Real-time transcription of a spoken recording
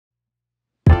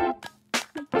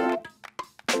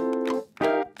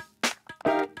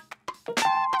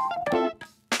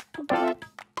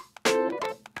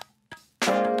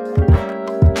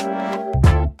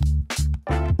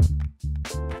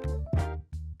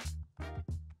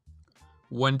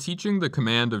When teaching the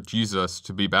command of Jesus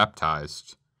to be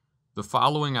baptized, the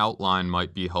following outline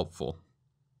might be helpful.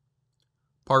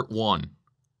 Part 1.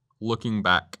 Looking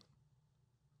back.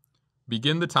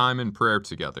 Begin the time in prayer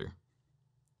together.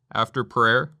 After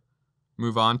prayer,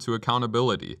 move on to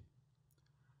accountability.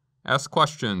 Ask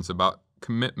questions about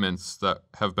commitments that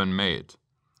have been made.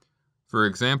 For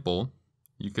example,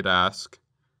 you could ask,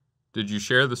 did you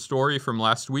share the story from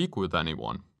last week with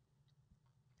anyone?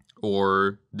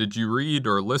 Or did you read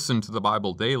or listen to the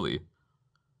Bible daily?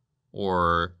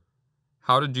 Or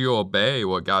how did you obey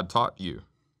what God taught you?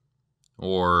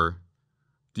 Or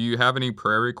do you have any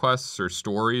prayer requests or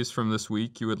stories from this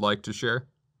week you would like to share?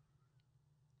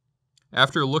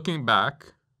 After looking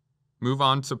back, move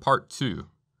on to part 2,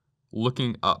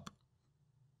 looking up.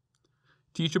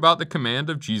 Teach about the command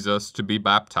of Jesus to be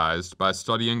baptized by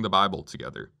studying the Bible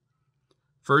together.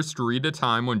 First, read a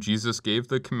time when Jesus gave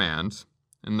the command,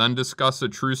 and then discuss a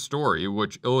true story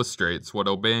which illustrates what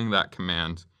obeying that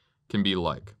command can be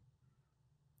like.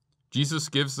 Jesus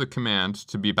gives the command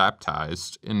to be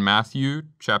baptized in Matthew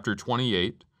chapter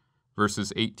 28,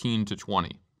 verses 18 to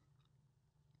 20.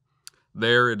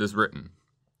 There it is written,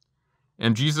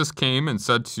 "And Jesus came and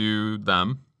said to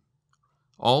them,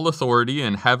 'All authority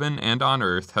in heaven and on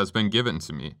earth has been given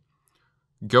to me.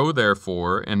 Go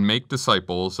therefore and make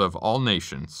disciples of all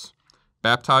nations,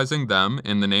 baptizing them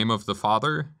in the name of the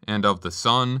Father, and of the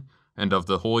Son, and of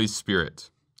the Holy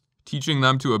Spirit, teaching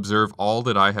them to observe all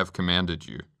that I have commanded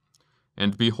you.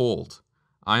 And behold,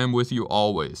 I am with you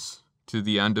always, to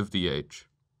the end of the age.'"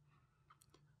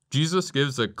 Jesus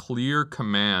gives a clear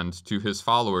command to his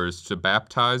followers to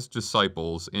baptize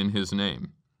disciples in his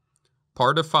name.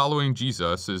 Part of following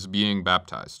Jesus is being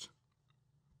baptized.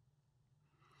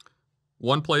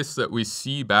 One place that we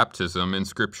see baptism in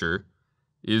Scripture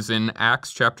is in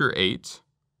Acts chapter 8,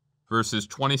 verses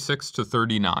 26 to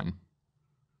 39.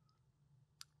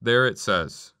 There it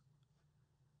says,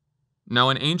 "Now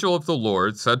an angel of the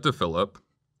Lord said to Philip,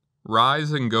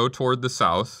 'Rise and go toward the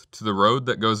south to the road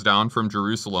that goes down from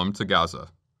Jerusalem to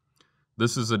Gaza.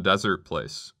 This is a desert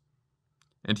place.'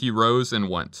 And he rose and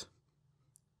went.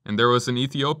 And there was an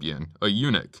Ethiopian, a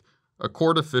eunuch, a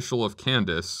court official of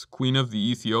Candace, queen of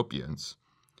the Ethiopians,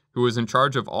 who was in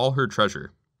charge of all her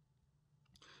treasure.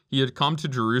 He had come to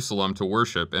Jerusalem to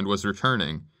worship and was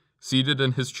returning, seated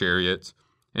in his chariot,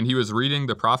 and he was reading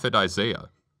the prophet Isaiah.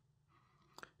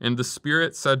 And the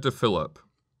Spirit said to Philip,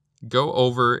 'Go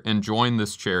over and join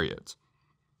this chariot.'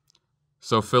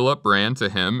 So Philip ran to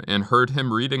him and heard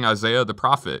him reading Isaiah the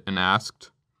prophet and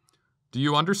asked, 'Do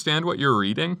you understand what you're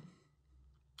reading?'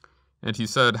 And he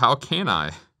said, 'How can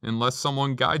I, unless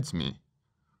someone guides me?'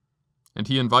 And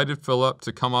he invited Philip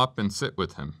to come up and sit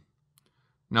with him.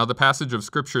 Now the passage of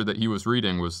Scripture that he was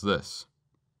reading was this: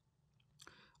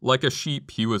 'Like a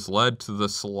sheep he was led to the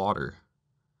slaughter,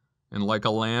 and like a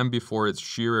lamb before its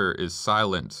shearer is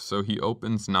silent, so he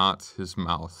opens not his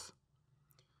mouth.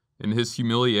 In his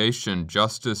humiliation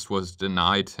justice was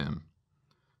denied him.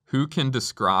 Who can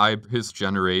describe his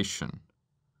generation?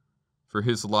 For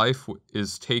his life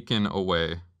is taken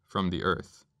away from the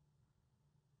earth.'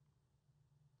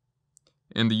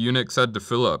 And the eunuch said to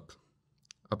Philip,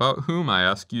 'About whom, I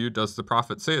ask you, does the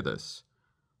prophet say this?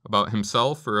 About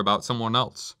himself or about someone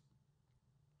else?'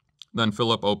 Then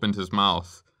Philip opened his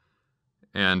mouth,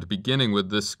 and beginning with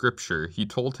this scripture, he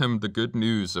told him the good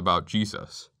news about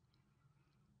Jesus.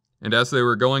 And as they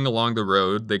were going along the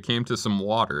road, they came to some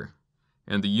water,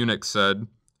 and the eunuch said,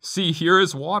 'See, here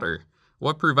is water.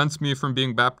 What prevents me from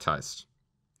being baptized?'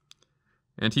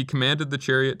 And he commanded the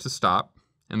chariot to stop,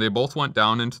 and they both went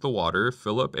down into the water,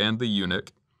 Philip and the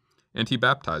eunuch, and he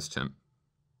baptized him.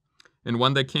 And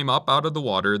when they came up out of the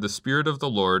water, the Spirit of the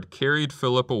Lord carried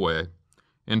Philip away,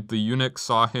 and the eunuch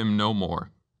saw him no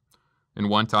more, and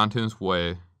went on his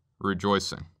way,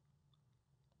 rejoicing."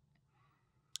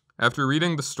 After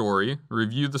reading the story,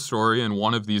 review the story in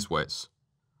one of these ways.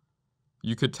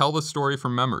 You could tell the story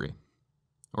from memory,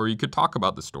 or you could talk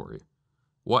about the story.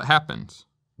 What happened?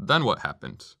 Then what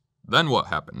happened? Then what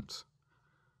happened?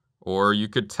 Or you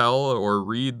could tell or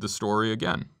read the story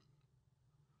again.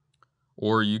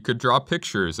 Or you could draw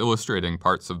pictures illustrating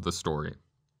parts of the story.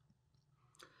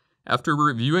 After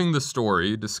reviewing the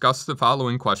story, discuss the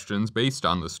following questions based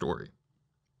on the story.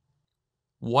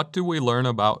 What do we learn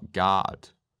about God?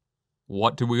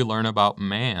 What do we learn about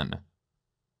man?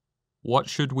 What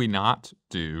should we not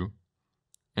do?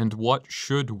 And what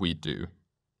should we do?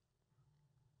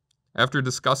 After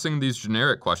discussing these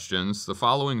generic questions, the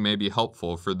following may be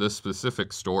helpful for this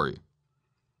specific story.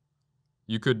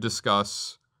 You could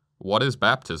discuss, what is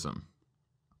baptism?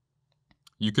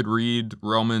 You could read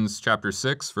Romans chapter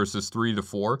 6, verses 3 to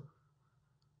 4.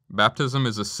 Baptism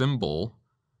is a symbol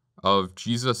of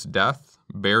Jesus' death,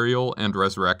 burial, and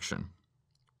resurrection.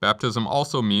 Baptism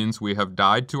also means we have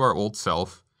died to our old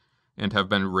self and have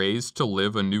been raised to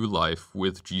live a new life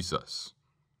with Jesus.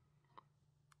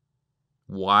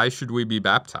 Why should we be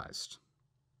baptized?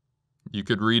 You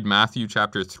could read Matthew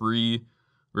chapter 3,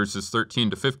 verses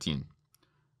 13 to 15.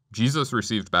 Jesus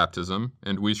received baptism,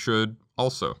 and we should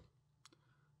also.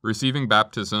 Receiving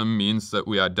baptism means that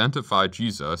we identify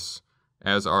Jesus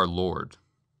as our Lord.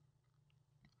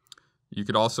 You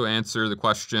could also answer the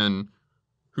question,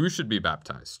 who should be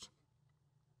baptized?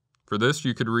 For this,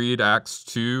 you could read Acts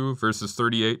 2, verses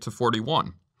 38 to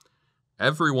 41.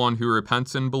 Everyone who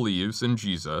repents and believes in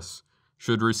Jesus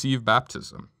should receive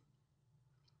baptism.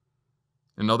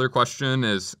 Another question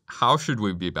is, how should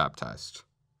we be baptized?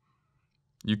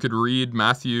 You could read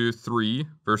Matthew 3,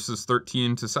 verses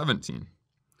 13 to 17.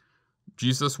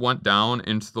 Jesus went down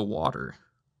into the water.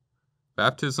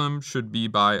 Baptism should be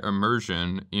by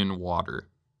immersion in water.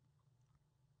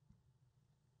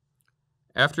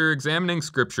 After examining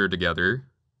Scripture together,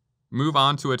 move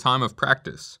on to a time of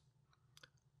practice.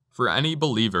 For any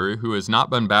believer who has not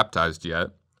been baptized yet,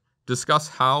 discuss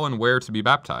how and where to be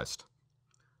baptized.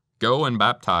 Go and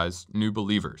baptize new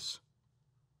believers.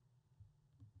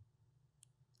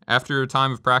 After a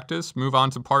time of practice, move on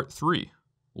to part 3,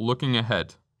 looking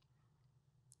ahead.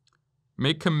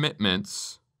 Make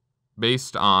commitments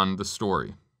based on the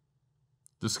story.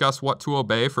 Discuss what to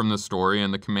obey from the story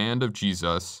and the command of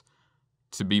Jesus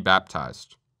to be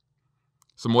baptized.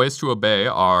 Some ways to obey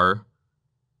are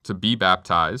to be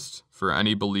baptized for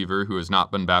any believer who has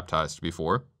not been baptized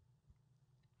before,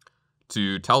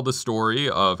 to tell the story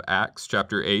of Acts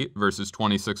chapter 8, verses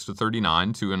 26 to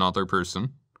 39 to another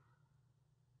person,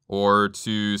 or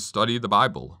to study the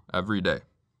Bible every day.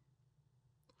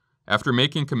 After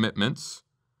making commitments,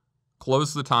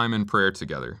 close the time in prayer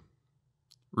together.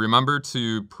 Remember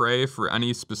to pray for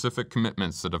any specific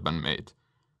commitments that have been made.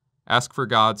 Ask for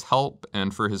God's help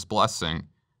and for His blessing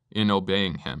in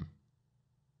obeying Him.